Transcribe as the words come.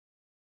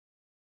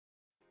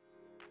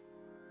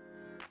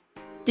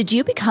Did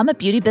you become a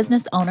beauty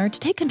business owner to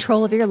take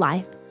control of your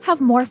life,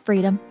 have more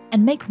freedom,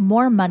 and make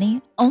more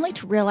money, only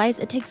to realize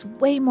it takes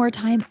way more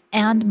time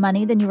and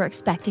money than you were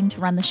expecting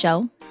to run the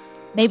show?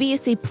 Maybe you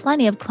see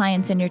plenty of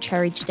clients in your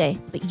chair each day,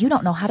 but you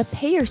don't know how to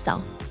pay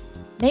yourself.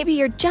 Maybe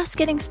you're just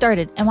getting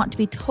started and want to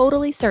be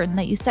totally certain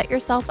that you set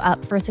yourself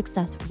up for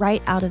success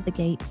right out of the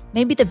gate.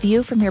 Maybe the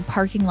view from your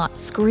parking lot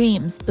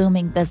screams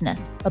booming business,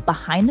 but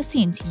behind the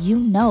scenes, you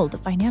know the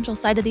financial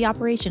side of the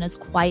operation is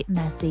quite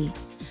messy.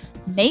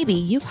 Maybe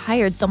you've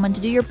hired someone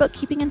to do your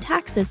bookkeeping and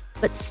taxes,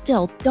 but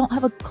still don't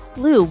have a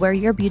clue where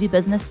your beauty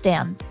business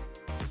stands.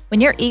 When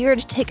you're eager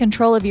to take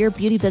control of your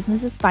beauty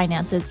business's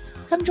finances,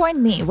 come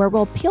join me where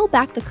we'll peel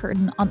back the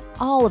curtain on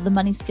all of the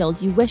money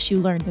skills you wish you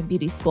learned in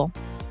beauty school.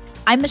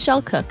 I'm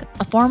Michelle Cook,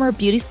 a former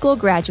beauty school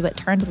graduate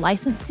turned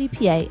licensed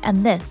CPA,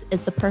 and this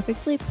is the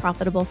Perfectly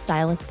Profitable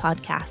Stylist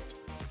podcast.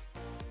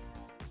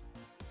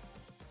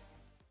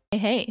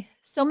 Hey,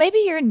 so maybe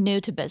you're new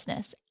to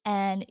business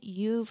and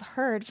you've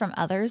heard from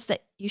others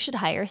that you should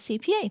hire a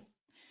CPA.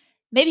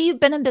 Maybe you've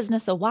been in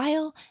business a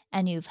while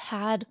and you've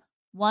had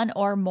one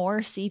or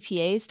more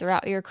CPAs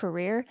throughout your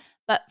career,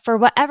 but for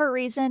whatever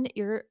reason,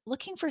 you're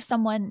looking for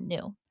someone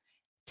new.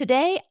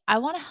 Today, I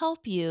want to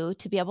help you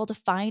to be able to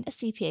find a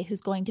CPA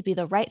who's going to be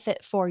the right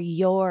fit for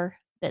your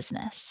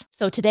business.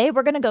 So today,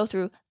 we're going to go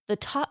through the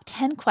top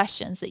 10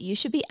 questions that you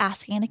should be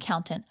asking an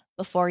accountant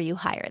before you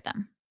hire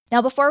them.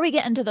 Now, before we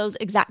get into those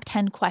exact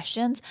 10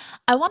 questions,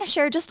 I want to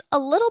share just a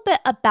little bit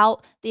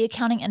about the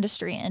accounting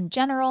industry in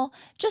general,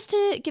 just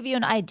to give you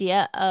an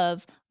idea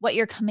of what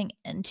you're coming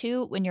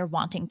into when you're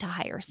wanting to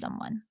hire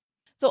someone.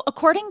 So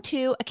according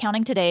to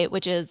Accounting Today,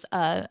 which is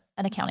an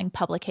accounting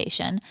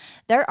publication,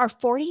 there are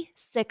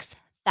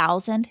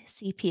 46,000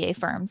 CPA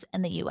firms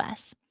in the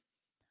US.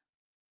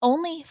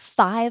 Only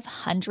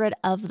 500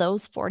 of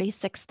those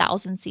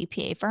 46,000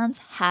 CPA firms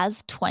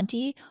has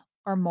 20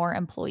 or more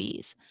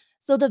employees.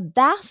 So the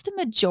vast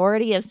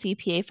majority of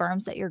CPA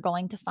firms that you're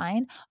going to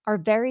find are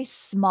very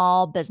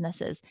small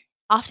businesses,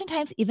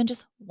 oftentimes even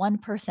just one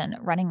person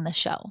running the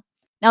show.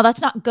 Now,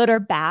 that's not good or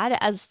bad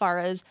as far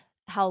as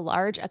how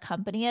large a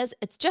company is.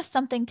 It's just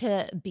something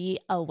to be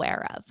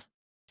aware of.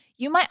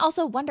 You might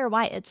also wonder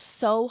why it's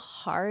so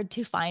hard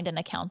to find an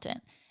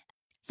accountant.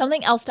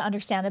 Something else to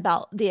understand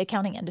about the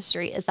accounting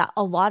industry is that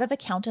a lot of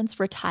accountants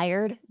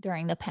retired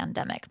during the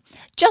pandemic,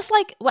 just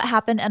like what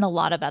happened in a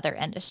lot of other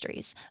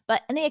industries.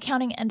 But in the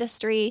accounting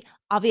industry,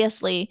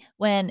 obviously,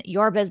 when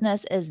your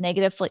business is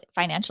negatively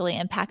financially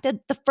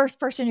impacted, the first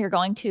person you're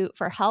going to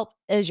for help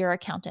is your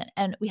accountant.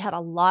 And we had a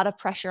lot of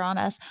pressure on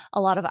us,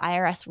 a lot of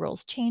IRS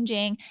rules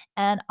changing.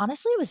 And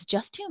honestly, it was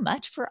just too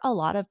much for a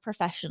lot of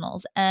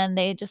professionals. And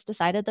they just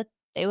decided that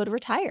they would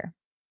retire.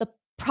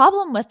 The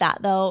problem with that,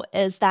 though,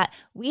 is that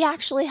we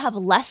actually have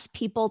less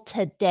people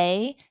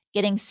today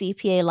getting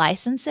CPA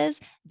licenses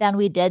than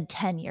we did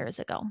 10 years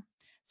ago.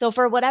 So,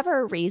 for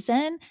whatever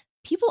reason,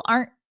 people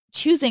aren't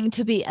choosing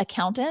to be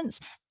accountants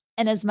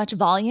in as much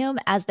volume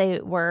as they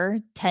were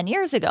 10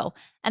 years ago.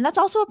 And that's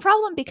also a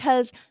problem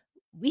because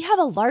we have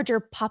a larger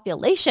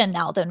population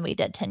now than we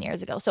did 10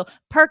 years ago. So,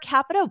 per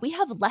capita, we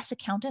have less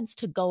accountants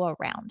to go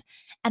around.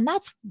 And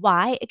that's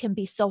why it can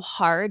be so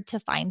hard to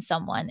find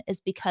someone, is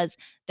because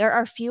there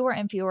are fewer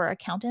and fewer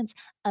accountants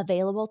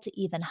available to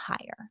even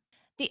hire.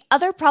 The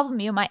other problem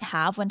you might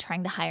have when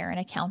trying to hire an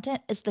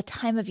accountant is the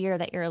time of year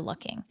that you're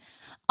looking.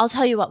 I'll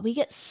tell you what, we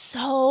get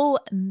so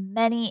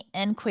many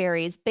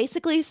inquiries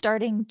basically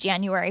starting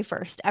January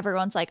 1st.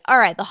 Everyone's like, all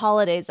right, the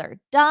holidays are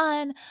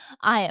done.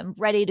 I am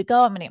ready to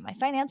go. I'm going to get my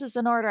finances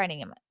in order. I need to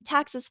get my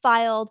taxes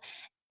filed.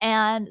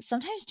 And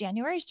sometimes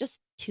January is just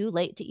too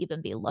late to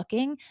even be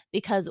looking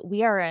because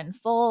we are in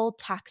full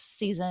tax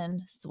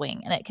season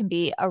swing, and it can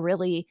be a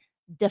really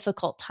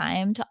difficult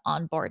time to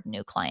onboard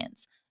new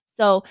clients.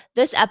 So,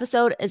 this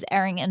episode is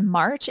airing in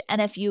March. And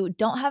if you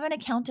don't have an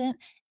accountant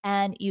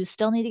and you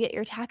still need to get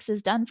your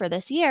taxes done for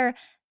this year,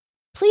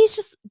 please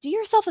just do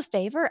yourself a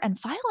favor and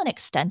file an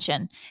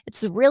extension.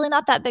 It's really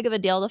not that big of a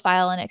deal to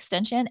file an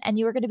extension, and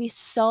you are going to be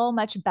so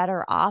much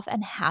better off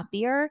and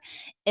happier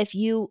if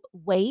you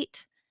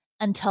wait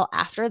until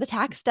after the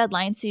tax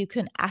deadline so you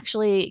can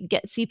actually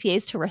get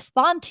CPAs to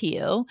respond to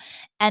you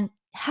and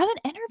have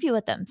an interview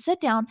with them. Sit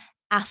down,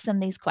 ask them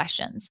these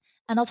questions.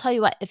 And I'll tell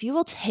you what, if you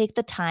will take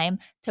the time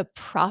to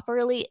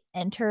properly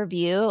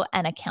interview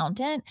an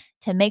accountant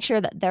to make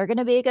sure that they're going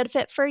to be a good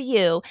fit for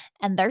you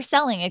and they're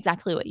selling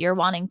exactly what you're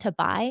wanting to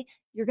buy,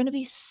 you're going to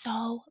be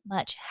so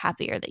much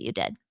happier that you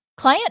did.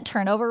 Client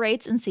turnover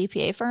rates in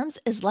CPA firms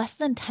is less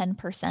than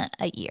 10%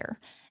 a year.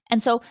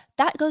 And so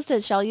that goes to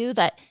show you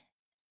that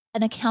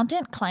an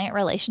accountant client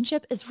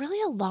relationship is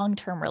really a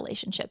long-term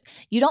relationship.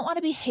 You don't want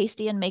to be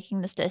hasty in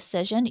making this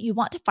decision. You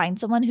want to find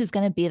someone who's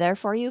going to be there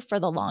for you for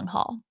the long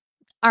haul.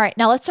 All right,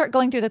 now let's start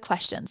going through the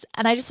questions.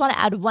 And I just want to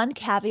add one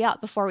caveat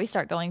before we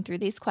start going through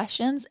these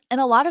questions. In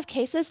a lot of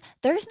cases,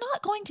 there's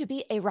not going to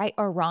be a right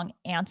or wrong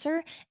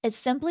answer. It's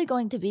simply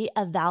going to be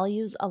a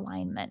values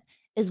alignment.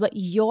 Is what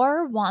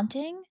you're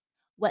wanting,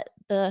 what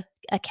the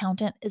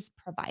accountant is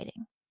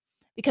providing.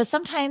 Because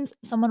sometimes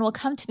someone will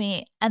come to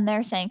me and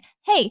they're saying,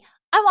 hey,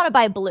 I want to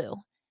buy blue.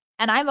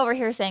 And I'm over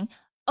here saying,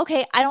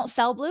 "Okay, I don't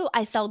sell blue,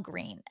 I sell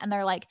green." And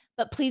they're like,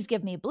 "But please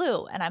give me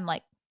blue." And I'm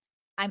like,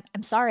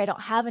 I'm sorry, I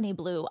don't have any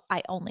blue.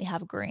 I only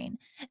have green."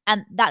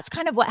 And that's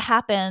kind of what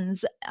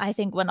happens, I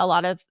think, when a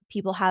lot of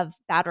people have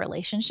bad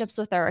relationships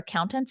with their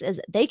accountants is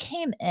they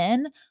came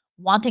in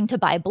wanting to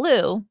buy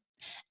blue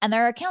and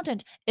their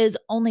accountant is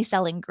only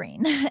selling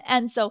green.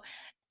 And so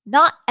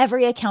not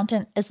every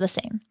accountant is the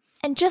same.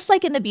 And just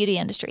like in the beauty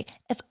industry,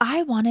 if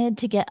I wanted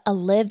to get a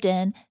lived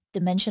in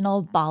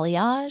dimensional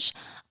balayage,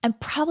 I'm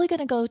probably going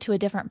to go to a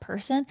different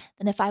person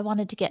than if I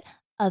wanted to get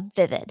a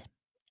vivid.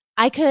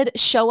 I could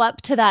show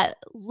up to that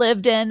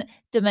lived in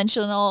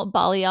dimensional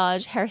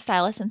balayage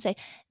hairstylist and say,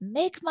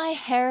 "Make my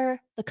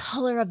hair the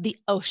color of the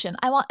ocean.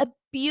 I want a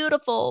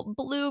beautiful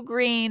blue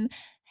green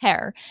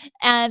hair."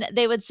 And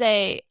they would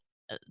say,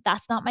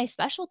 "That's not my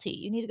specialty.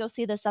 You need to go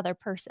see this other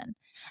person."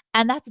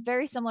 And that's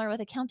very similar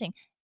with accounting.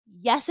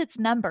 Yes, it's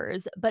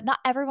numbers, but not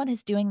everyone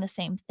is doing the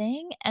same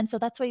thing. And so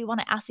that's why you want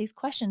to ask these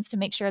questions to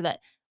make sure that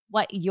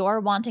what you're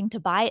wanting to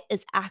buy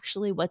is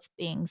actually what's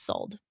being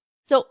sold.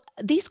 So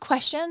these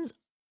questions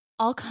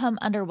all come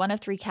under one of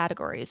three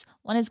categories.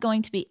 One is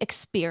going to be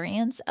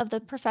experience of the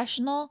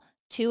professional,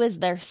 two is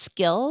their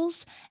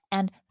skills,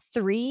 and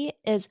three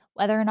is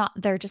whether or not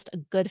they're just a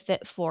good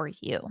fit for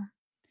you.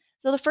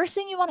 So, the first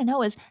thing you want to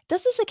know is,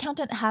 does this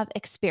accountant have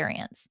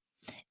experience?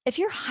 If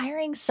you're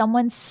hiring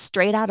someone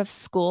straight out of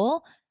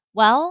school,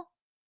 well,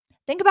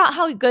 think about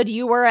how good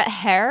you were at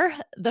hair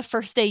the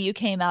first day you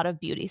came out of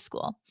beauty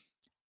school.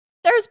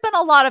 There's been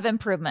a lot of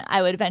improvement,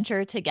 I would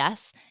venture to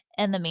guess,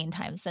 in the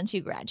meantime since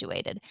you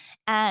graduated.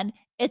 And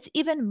it's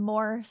even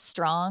more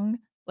strong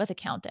with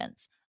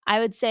accountants. I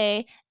would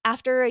say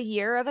after a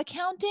year of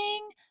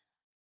accounting,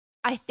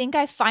 I think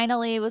I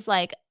finally was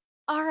like,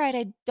 all right,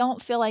 I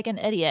don't feel like an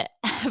idiot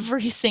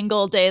every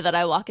single day that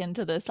I walk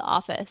into this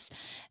office.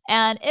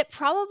 And it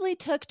probably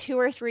took 2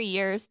 or 3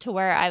 years to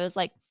where I was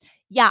like,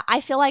 yeah,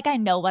 I feel like I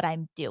know what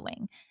I'm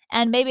doing.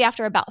 And maybe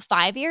after about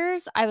 5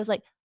 years, I was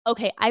like,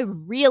 okay, I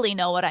really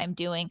know what I'm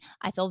doing.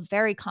 I feel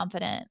very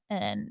confident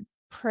in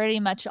pretty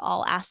much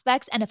all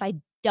aspects. And if I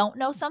don't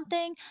know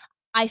something,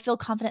 I feel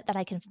confident that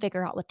I can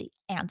figure out what the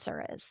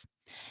answer is.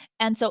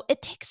 And so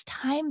it takes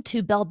time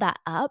to build that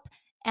up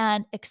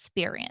and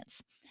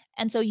experience.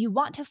 And so you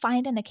want to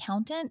find an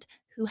accountant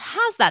who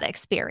has that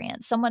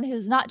experience, someone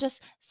who's not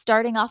just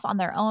starting off on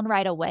their own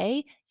right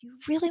away. You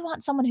really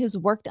want someone who's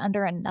worked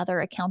under another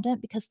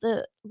accountant because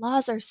the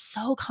laws are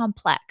so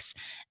complex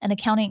and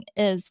accounting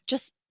is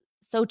just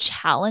so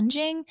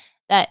challenging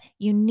that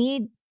you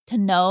need to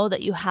know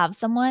that you have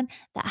someone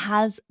that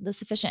has the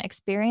sufficient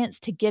experience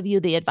to give you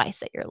the advice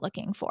that you're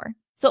looking for.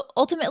 So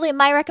ultimately,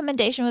 my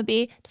recommendation would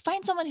be to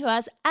find someone who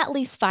has at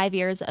least 5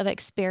 years of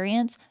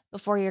experience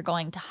before you're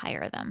going to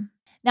hire them.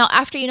 Now,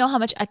 after you know how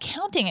much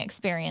accounting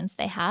experience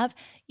they have,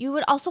 you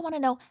would also want to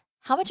know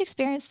how much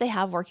experience they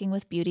have working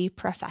with beauty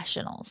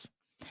professionals.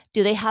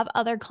 Do they have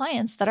other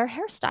clients that are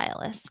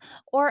hairstylists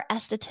or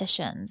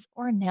estheticians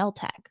or nail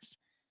techs?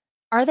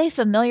 Are they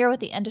familiar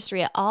with the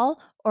industry at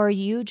all, or are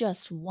you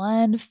just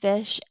one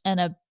fish in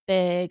a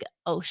big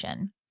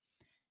ocean?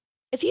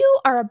 If you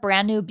are a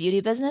brand new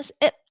beauty business,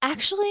 it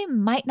actually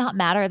might not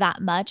matter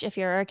that much if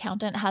your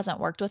accountant hasn't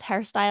worked with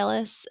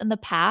hairstylists in the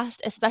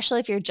past,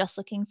 especially if you're just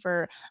looking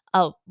for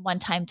a one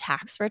time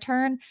tax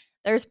return.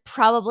 There's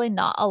probably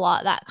not a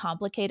lot that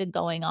complicated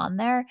going on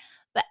there.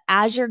 But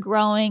as you're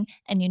growing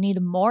and you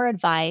need more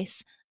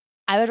advice,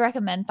 I would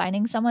recommend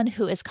finding someone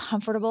who is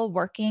comfortable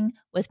working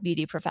with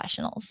beauty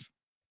professionals.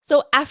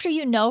 So after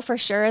you know for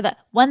sure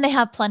that one, they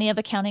have plenty of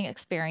accounting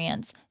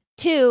experience,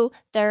 two,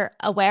 they're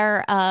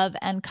aware of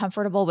and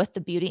comfortable with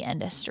the beauty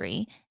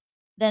industry,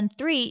 then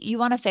three, you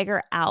want to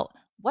figure out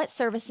what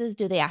services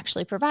do they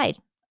actually provide?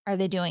 Are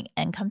they doing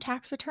income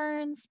tax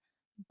returns,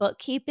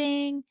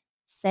 bookkeeping,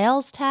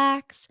 sales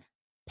tax,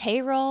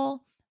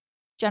 payroll,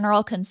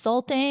 general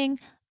consulting,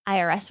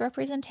 IRS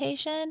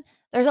representation?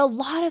 There's a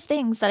lot of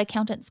things that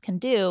accountants can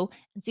do.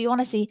 And so you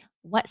want to see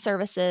what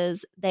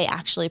services they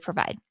actually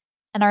provide.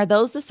 And are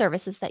those the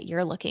services that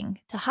you're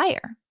looking to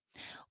hire?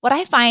 What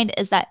I find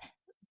is that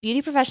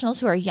beauty professionals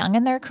who are young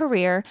in their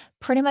career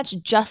pretty much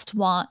just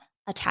want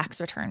a tax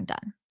return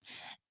done.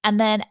 And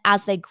then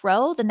as they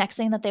grow, the next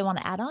thing that they want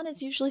to add on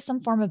is usually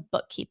some form of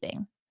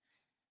bookkeeping.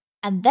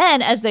 And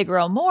then as they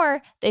grow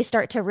more, they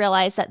start to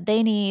realize that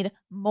they need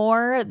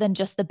more than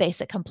just the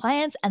basic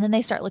compliance. And then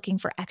they start looking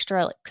for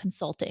extra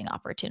consulting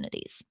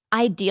opportunities.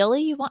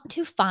 Ideally, you want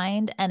to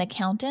find an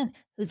accountant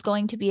who's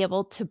going to be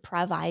able to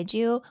provide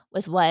you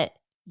with what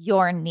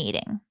you're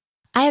needing.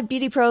 I have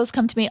beauty pros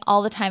come to me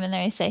all the time and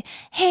they say,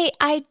 "Hey,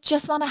 I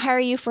just want to hire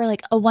you for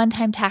like a one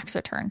time tax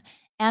return."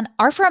 And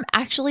our firm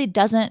actually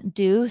doesn't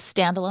do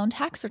standalone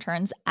tax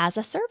returns as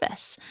a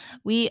service.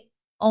 We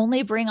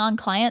only bring on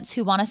clients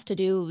who want us to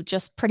do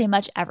just pretty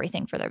much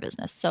everything for their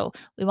business. So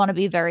we want to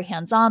be very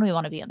hands on. We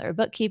want to be in their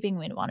bookkeeping.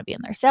 We want to be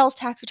in their sales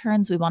tax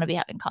returns. We want to be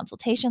having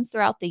consultations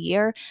throughout the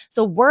year.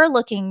 So we're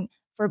looking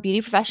for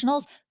beauty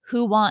professionals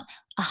who want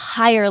a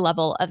higher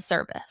level of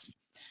service.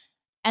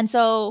 And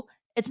so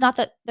It's not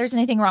that there's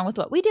anything wrong with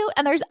what we do,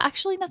 and there's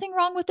actually nothing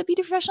wrong with the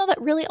beauty professional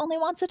that really only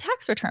wants a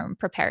tax return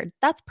prepared.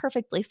 That's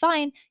perfectly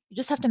fine. You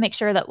just have to make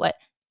sure that what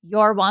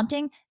you're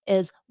wanting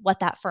is what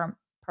that firm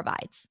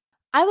provides.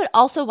 I would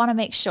also want to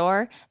make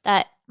sure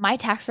that my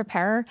tax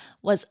preparer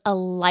was a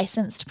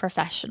licensed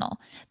professional.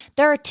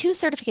 There are two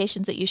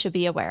certifications that you should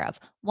be aware of.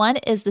 One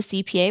is the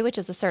CPA, which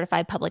is a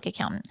certified public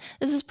accountant.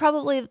 This is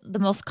probably the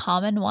most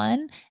common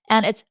one,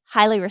 and it's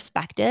highly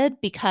respected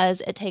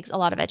because it takes a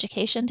lot of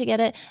education to get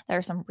it. There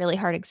are some really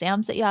hard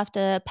exams that you have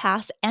to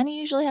pass, and you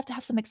usually have to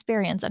have some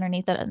experience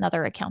underneath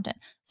another accountant.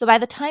 So by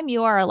the time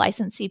you are a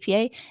licensed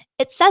CPA,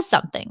 it says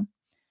something.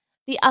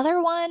 The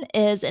other one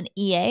is an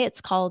EA.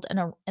 It's called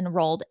an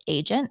enrolled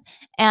agent,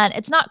 and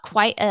it's not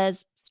quite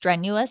as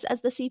strenuous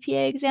as the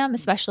CPA exam,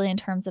 especially in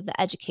terms of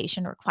the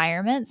education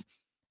requirements.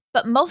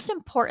 But most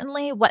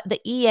importantly, what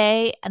the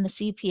EA and the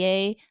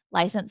CPA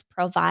license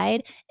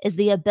provide is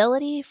the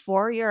ability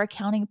for your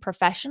accounting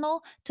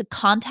professional to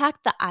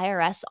contact the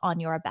IRS on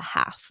your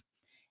behalf.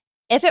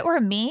 If it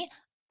were me,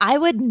 I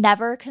would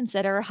never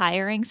consider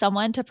hiring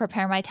someone to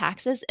prepare my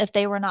taxes if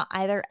they were not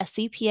either a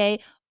CPA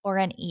or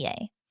an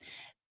EA,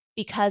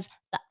 because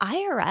the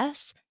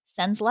IRS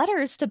sends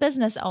letters to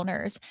business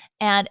owners.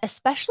 And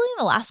especially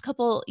in the last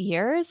couple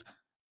years,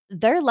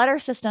 their letter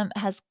system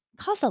has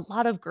caused a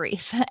lot of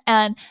grief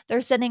and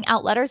they're sending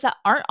out letters that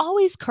aren't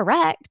always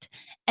correct.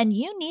 And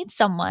you need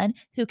someone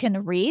who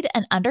can read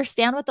and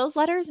understand what those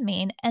letters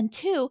mean. And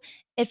two,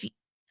 if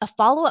a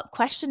follow up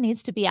question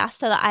needs to be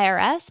asked to the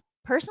IRS,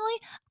 personally,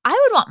 I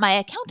would want my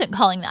accountant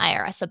calling the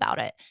IRS about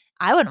it.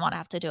 I wouldn't want to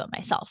have to do it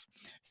myself.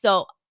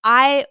 So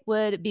I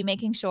would be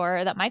making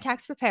sure that my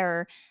tax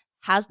preparer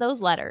has those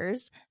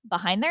letters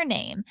behind their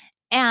name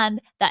and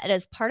that it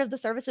is part of the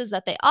services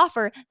that they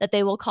offer that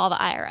they will call the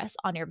IRS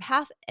on your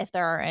behalf if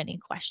there are any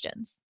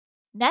questions.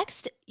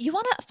 Next, you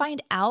want to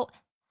find out,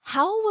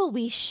 how will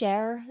we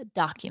share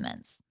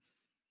documents?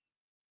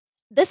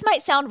 This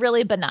might sound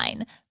really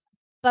benign,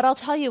 but I'll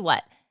tell you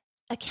what,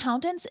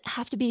 accountants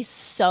have to be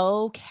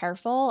so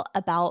careful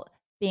about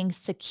being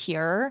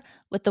secure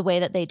with the way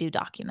that they do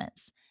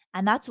documents.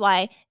 And that's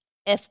why,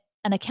 if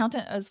an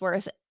accountant is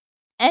worth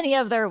any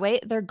of their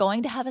weight, they're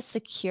going to have a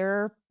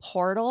secure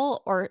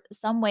portal or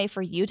some way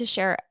for you to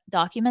share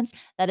documents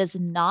that is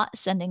not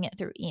sending it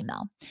through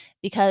email,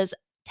 because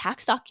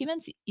tax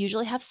documents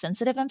usually have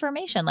sensitive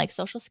information like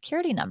social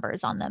security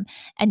numbers on them.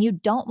 And you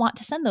don't want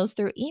to send those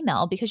through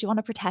email because you want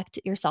to protect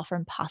yourself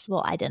from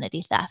possible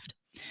identity theft.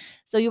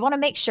 So you want to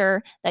make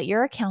sure that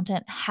your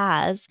accountant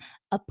has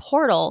a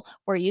portal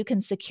where you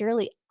can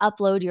securely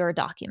upload your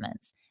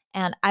documents.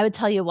 And I would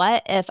tell you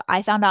what, if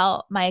I found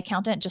out my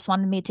accountant just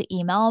wanted me to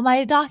email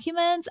my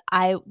documents,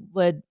 I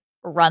would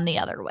run the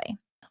other way.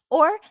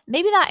 Or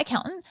maybe that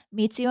accountant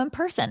meets you in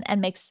person and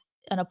makes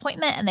an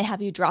appointment and they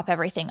have you drop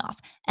everything off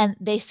and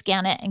they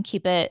scan it and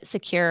keep it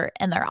secure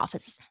in their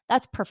office.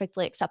 That's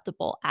perfectly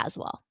acceptable as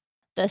well.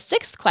 The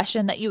sixth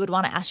question that you would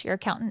want to ask your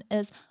accountant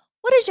is,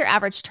 what is your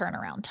average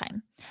turnaround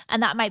time?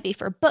 And that might be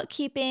for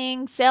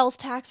bookkeeping, sales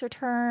tax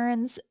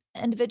returns,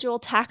 individual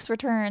tax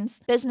returns,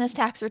 business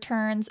tax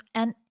returns,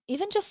 and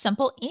even just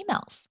simple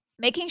emails.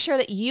 Making sure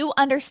that you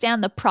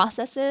understand the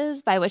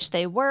processes by which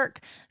they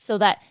work so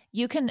that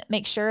you can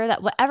make sure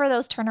that whatever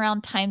those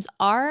turnaround times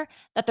are,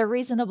 that they're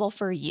reasonable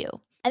for you.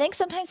 I think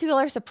sometimes people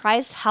are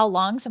surprised how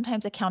long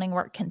sometimes accounting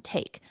work can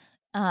take.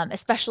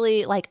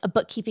 Especially like a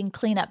bookkeeping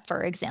cleanup,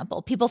 for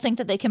example. People think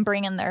that they can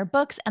bring in their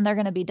books and they're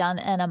going to be done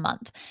in a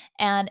month.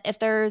 And if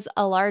there's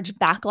a large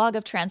backlog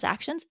of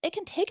transactions, it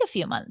can take a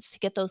few months to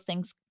get those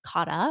things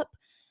caught up.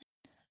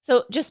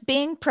 So just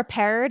being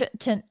prepared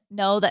to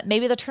know that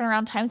maybe the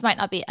turnaround times might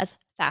not be as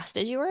fast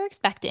as you were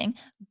expecting.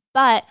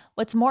 But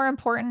what's more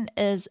important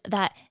is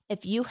that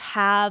if you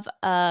have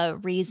a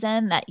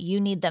reason that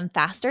you need them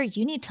faster,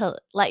 you need to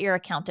let your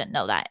accountant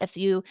know that. If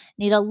you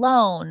need a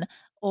loan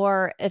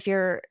or if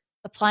you're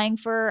applying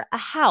for a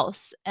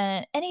house,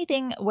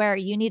 anything where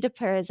you need to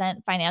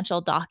present financial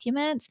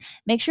documents,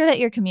 make sure that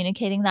you're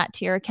communicating that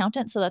to your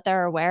accountant so that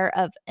they're aware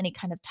of any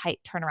kind of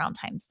tight turnaround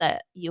times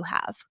that you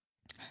have.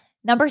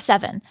 Number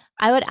seven,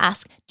 I would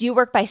ask, do you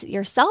work by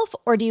yourself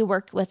or do you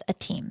work with a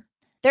team?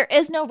 There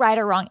is no right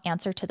or wrong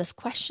answer to this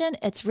question.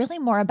 It's really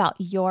more about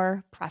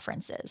your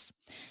preferences.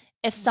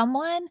 If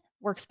someone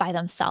works by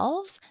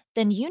themselves,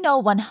 then you know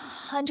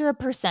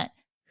 100%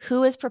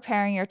 who is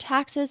preparing your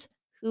taxes,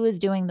 who is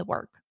doing the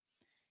work.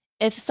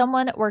 If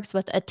someone works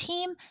with a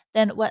team,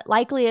 then what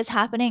likely is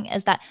happening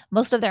is that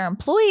most of their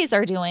employees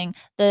are doing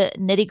the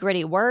nitty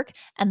gritty work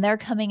and they're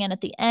coming in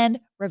at the end,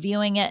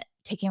 reviewing it,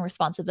 taking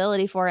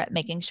responsibility for it,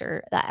 making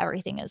sure that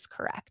everything is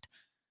correct.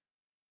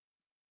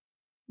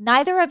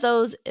 Neither of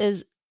those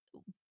is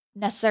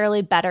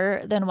necessarily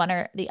better than one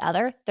or the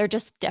other. They're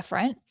just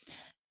different.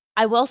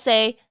 I will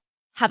say,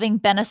 having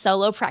been a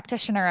solo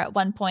practitioner at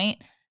one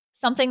point,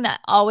 something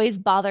that always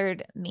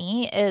bothered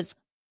me is,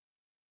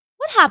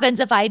 what happens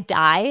if I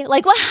die?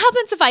 Like, what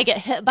happens if I get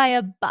hit by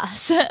a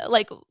bus?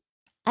 Like,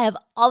 I have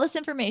all this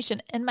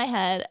information in my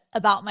head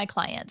about my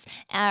clients,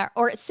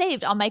 or it's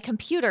saved on my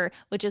computer,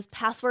 which is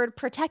password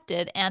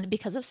protected. And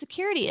because of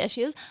security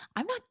issues,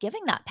 I'm not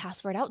giving that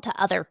password out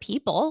to other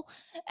people.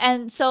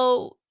 And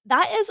so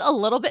that is a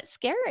little bit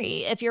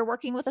scary if you're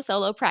working with a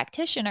solo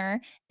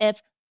practitioner.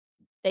 If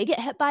they get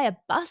hit by a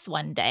bus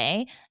one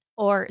day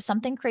or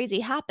something crazy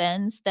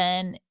happens,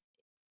 then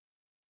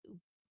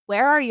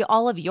where are you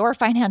all of your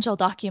financial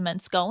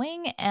documents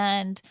going?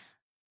 And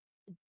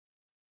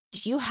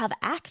do you have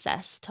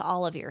access to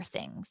all of your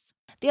things?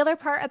 The other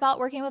part about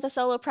working with a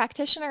solo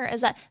practitioner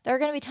is that there are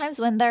going to be times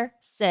when they're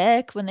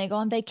sick, when they go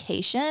on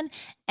vacation.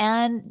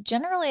 And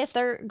generally, if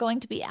they're going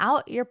to be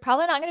out, you're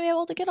probably not going to be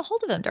able to get a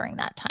hold of them during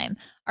that time.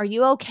 Are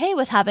you okay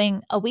with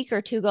having a week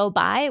or two go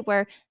by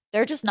where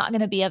they're just not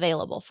going to be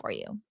available for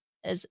you?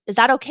 Is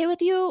that okay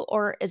with you,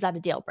 or is that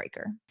a deal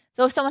breaker?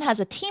 So if someone has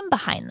a team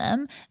behind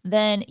them,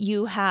 then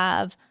you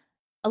have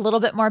a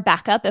little bit more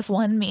backup if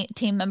one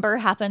team member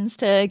happens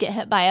to get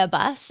hit by a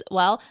bus.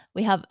 Well,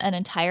 we have an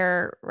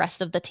entire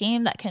rest of the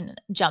team that can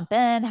jump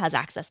in, has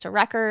access to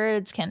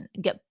records, can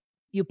get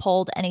you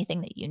pulled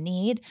anything that you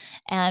need,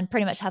 and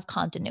pretty much have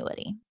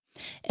continuity.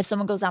 If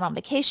someone goes out on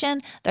vacation,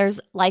 there's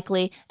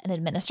likely an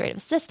administrative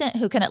assistant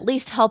who can at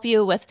least help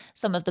you with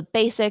some of the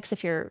basics.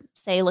 If you're,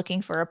 say,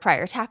 looking for a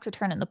prior tax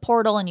return in the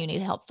portal and you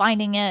need help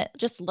finding it,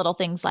 just little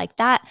things like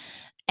that.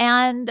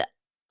 And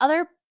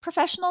other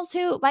professionals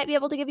who might be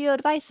able to give you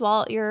advice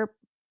while your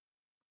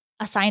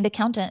assigned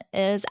accountant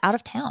is out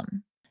of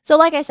town. So,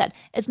 like I said,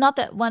 it's not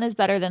that one is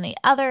better than the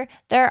other.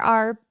 There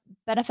are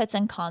benefits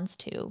and cons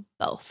to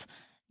both.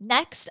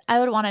 Next, I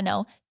would want to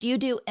know, do you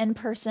do in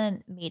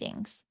person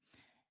meetings?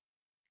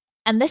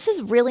 And this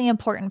is really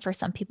important for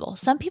some people.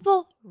 Some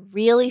people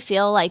really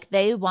feel like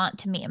they want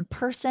to meet in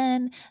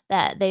person,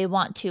 that they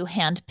want to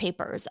hand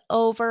papers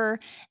over.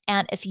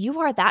 And if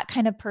you are that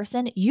kind of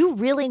person, you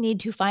really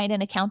need to find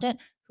an accountant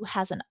who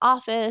has an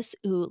office,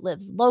 who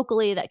lives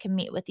locally, that can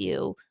meet with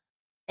you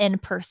in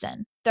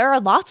person. There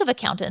are lots of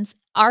accountants,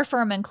 our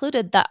firm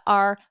included, that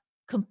are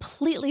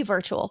completely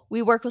virtual.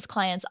 We work with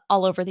clients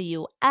all over the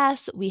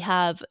US. We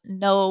have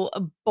no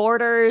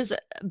borders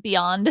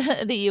beyond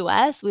the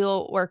US. We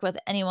will work with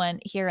anyone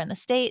here in the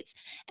States.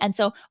 And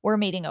so we're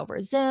meeting over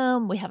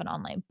Zoom. We have an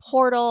online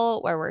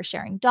portal where we're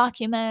sharing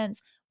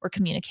documents. We're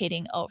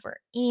communicating over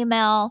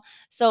email.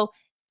 So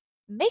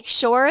make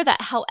sure that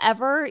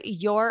however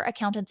your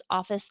accountant's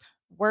office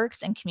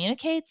works and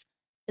communicates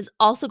is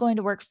also going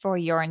to work for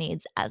your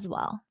needs as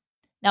well.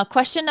 Now,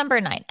 question number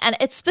 9, and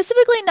it's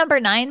specifically number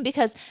 9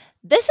 because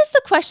this is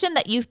the question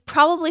that you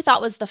probably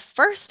thought was the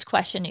first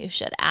question you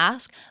should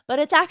ask, but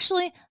it's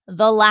actually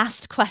the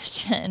last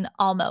question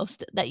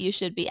almost that you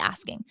should be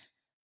asking,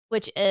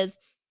 which is,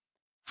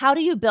 how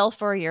do you bill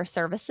for your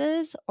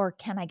services, or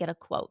can I get a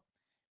quote?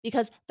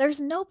 Because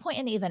there's no point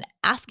in even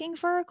asking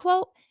for a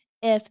quote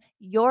if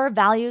your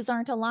values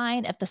aren't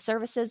aligned, if the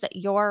services that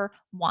you're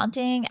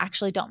wanting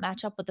actually don't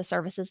match up with the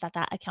services that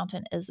that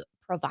accountant is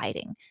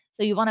providing.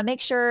 So you want to make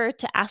sure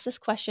to ask this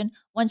question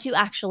once you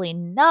actually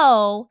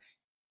know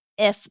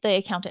if the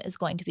accountant is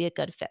going to be a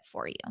good fit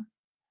for you.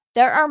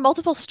 There are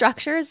multiple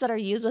structures that are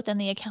used within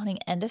the accounting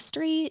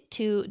industry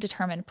to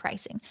determine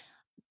pricing.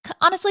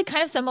 Honestly,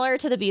 kind of similar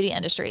to the beauty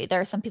industry. There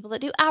are some people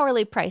that do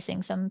hourly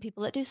pricing, some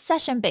people that do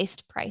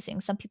session-based pricing,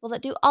 some people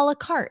that do à la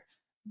carte.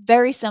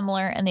 Very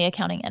similar in the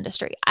accounting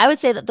industry. I would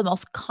say that the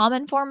most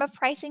common form of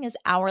pricing is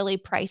hourly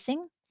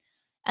pricing.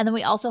 And then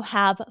we also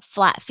have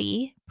flat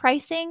fee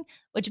pricing,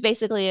 which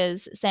basically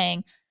is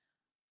saying,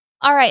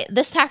 all right,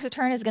 this tax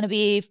return is going to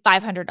be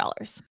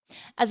 $500,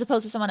 as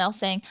opposed to someone else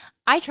saying,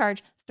 I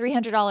charge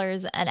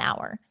 $300 an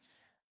hour.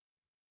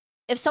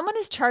 If someone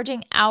is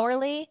charging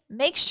hourly,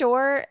 make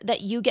sure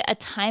that you get a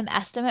time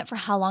estimate for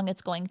how long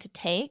it's going to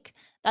take.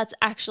 That's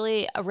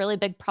actually a really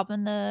big problem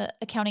in the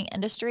accounting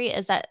industry,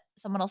 is that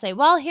someone will say,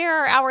 "Well, here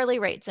are hourly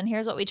rates and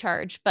here's what we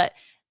charge." But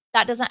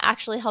that doesn't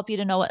actually help you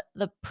to know what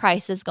the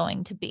price is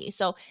going to be.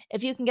 So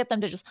if you can get them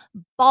to just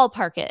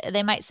ballpark it,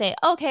 they might say,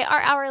 "Okay, our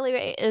hourly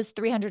rate is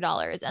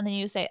 $300." And then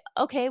you say,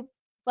 "Okay,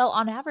 well,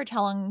 on average,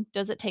 how long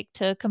does it take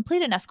to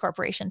complete an S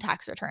corporation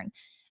tax return?"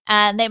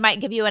 And they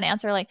might give you an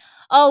answer like,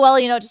 "Oh, well,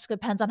 it just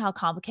depends on how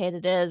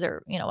complicated it is,"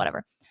 or,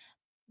 whatever.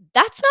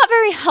 That's not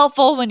very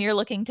helpful when you're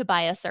looking to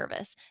buy a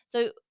service.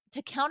 So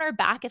to counter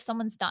back, if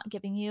someone's not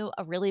giving you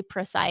a really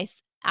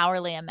precise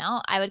hourly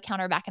amount, I would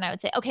counter back and I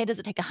would say, "Okay, does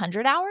it take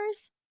 100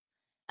 hours?"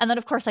 And then,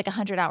 of course, like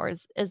 100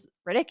 hours is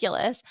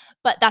ridiculous,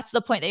 but that's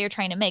the point that you're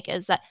trying to make,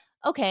 is that,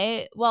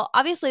 okay, well,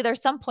 obviously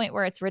there's some point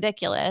where it's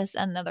ridiculous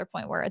and another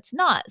point where it's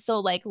not. So,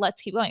 like,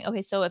 let's keep going.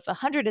 Okay, so if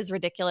 100 is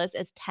ridiculous,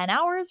 is 10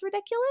 hours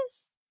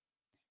ridiculous?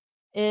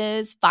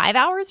 Is 5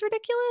 hours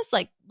ridiculous?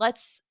 Like,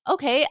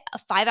 okay,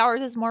 5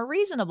 hours is more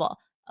reasonable.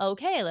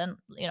 Okay, then,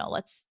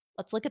 let's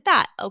look at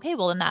that. Okay,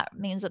 well, then that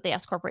means that the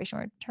S corporation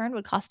return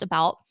would cost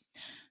about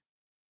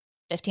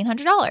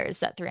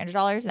 $1,500 at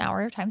 $300 an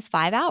hour times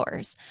 5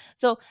 hours.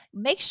 So,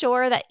 make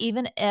sure that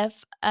even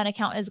if an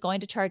account is going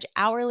to charge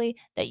hourly,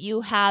 that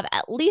you have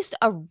at least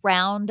a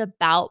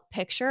roundabout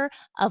picture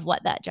of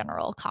what that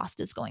general cost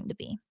is going to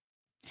be.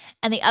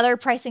 And the other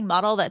pricing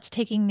model that's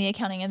taking the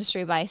accounting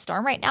industry by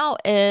storm right now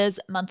is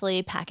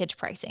monthly package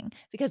pricing.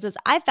 Because as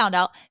I found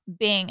out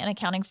being an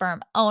accounting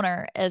firm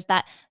owner, is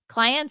that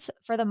clients,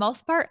 for the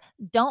most part,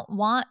 don't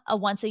want a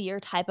once a year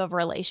type of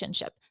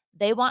relationship.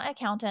 They want an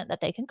accountant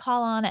that they can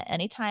call on at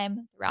any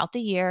time throughout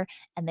the year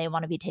and they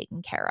want to be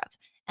taken care of.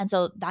 And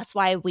so that's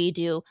why we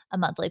do a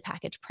monthly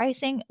package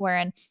pricing,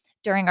 wherein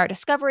during our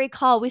discovery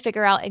call, we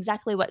figure out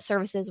exactly what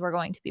services we're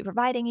going to be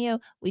providing you.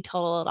 We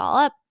total it all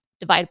up,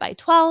 divide by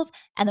 12,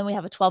 and then we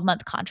have a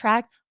 12-month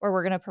contract where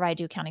we're going to provide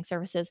you accounting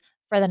services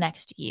for the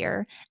next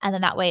year. And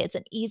then that way it's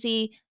an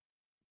easy,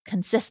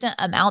 consistent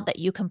amount that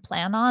you can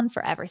plan on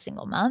for every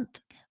single month.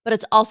 But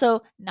it's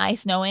also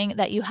nice knowing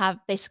that you have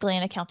basically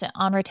an accountant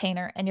on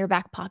retainer in your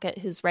back pocket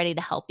who's ready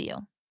to help you.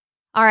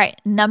 All right,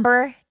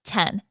 number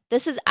 10.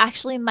 This is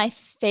actually my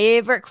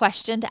favorite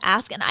question to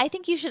ask. And I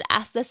think you should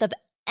ask this of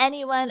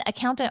anyone,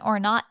 accountant or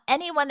not,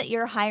 anyone that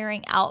you're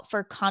hiring out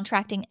for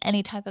contracting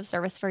any type of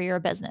service for your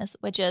business,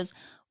 which is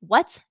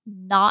what's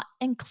not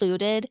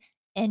included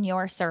in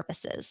your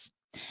services?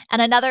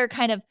 And another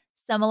kind of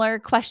similar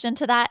question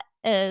to that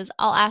is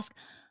I'll ask,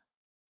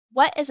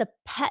 what is a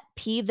pet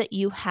peeve that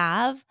you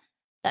have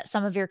that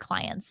some of your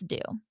clients do?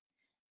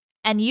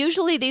 And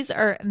usually these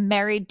are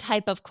married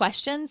type of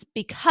questions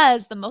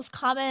because the most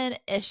common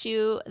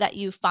issue that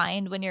you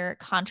find when you're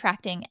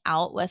contracting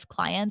out with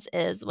clients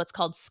is what's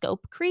called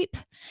scope creep.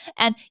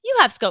 And you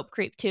have scope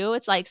creep too.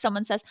 It's like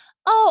someone says,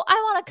 "Oh, I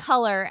want a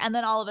color." And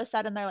then all of a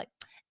sudden they're like,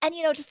 "And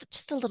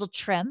just a little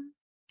trim.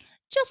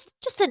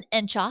 Just an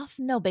inch off,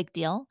 no big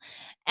deal."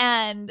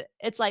 And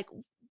it's like,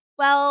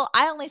 well,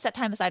 I only set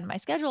time aside in my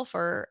schedule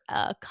for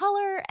a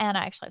color, and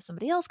I actually have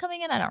somebody else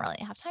coming in. I don't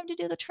really have time to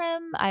do the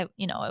trim. I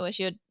wish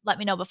you had let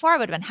me know before. I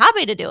would have been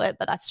happy to do it,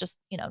 but that's just,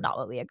 not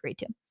what we agreed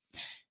to.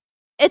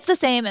 It's the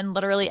same in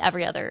literally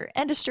every other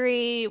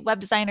industry. Web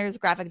designers,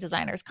 graphic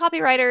designers,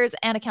 copywriters,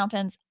 and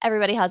accountants.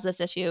 Everybody has this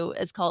issue.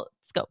 It's called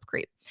scope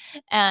creep.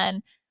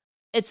 And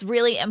it's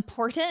really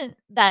important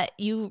that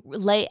you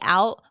lay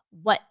out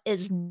what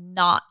is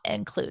not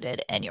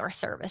included in your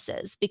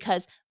services,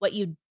 because what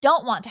you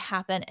don't want to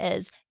happen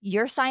is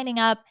you're signing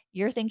up,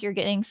 you think you're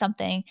getting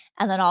something,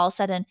 and then all of a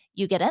sudden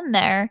you get in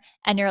there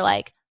and you're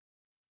like,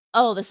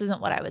 "Oh, this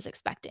isn't what I was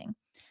expecting."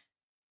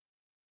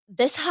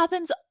 This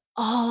happens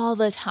all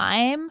the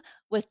time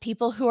with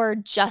people who are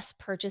just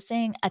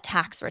purchasing a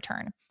tax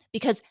return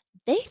because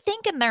they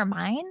think in their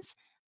minds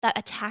that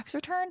a tax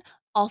return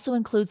also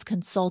includes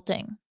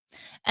consulting.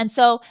 And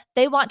so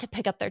they want to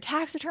pick up their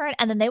tax return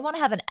and then they want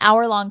to have an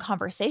hour-long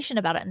conversation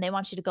about it, and they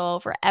want you to go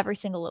over every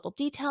single little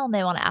detail, and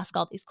they want to ask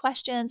all these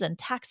questions and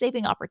tax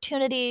saving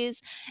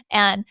opportunities.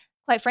 And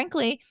quite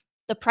frankly,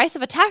 the price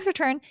of a tax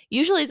return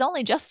usually is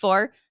only just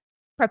for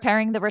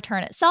preparing the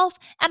return itself.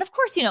 And of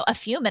course, a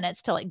few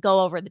minutes to like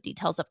go over the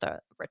details of the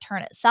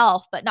return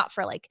itself, but not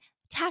for like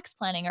tax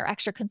planning or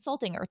extra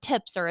consulting or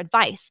tips or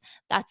advice.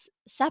 That's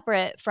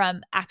separate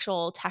from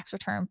actual tax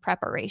return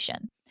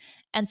preparation.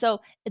 And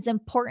so it's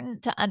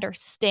important to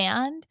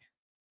understand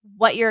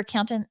what your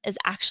accountant is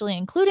actually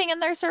including in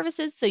their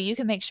services so you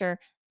can make sure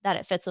that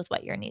it fits with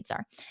what your needs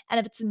are. And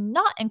if it's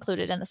not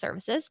included in the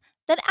services,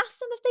 then ask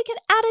them if they can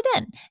add it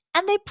in.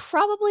 And they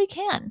probably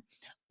can.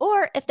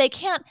 Or if they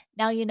can't,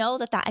 now you know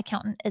that that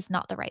accountant is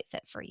not the right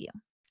fit for you.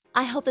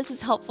 I hope this is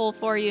helpful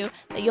for you,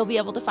 that you'll be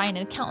able to find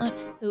an accountant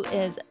who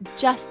is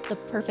just the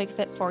perfect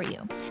fit for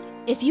you.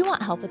 If you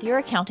want help with your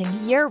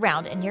accounting year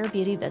round in your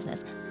beauty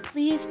business,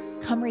 please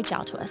come reach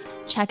out to us.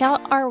 Check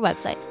out our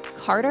website,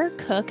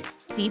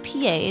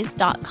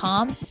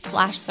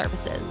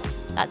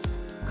 cartercookcpas.com/services. That's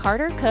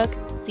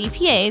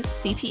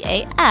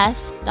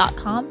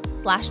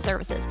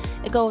cartercookcpas.com/services.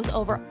 It goes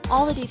over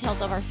all the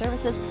details of our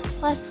services.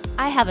 Plus,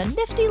 I have a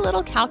nifty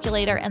little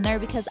calculator in there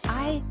because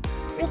I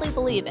really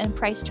believe in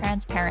price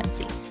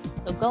transparency.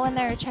 So go in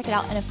there, check it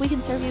out, and if we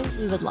can serve you,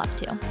 we would love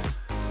to.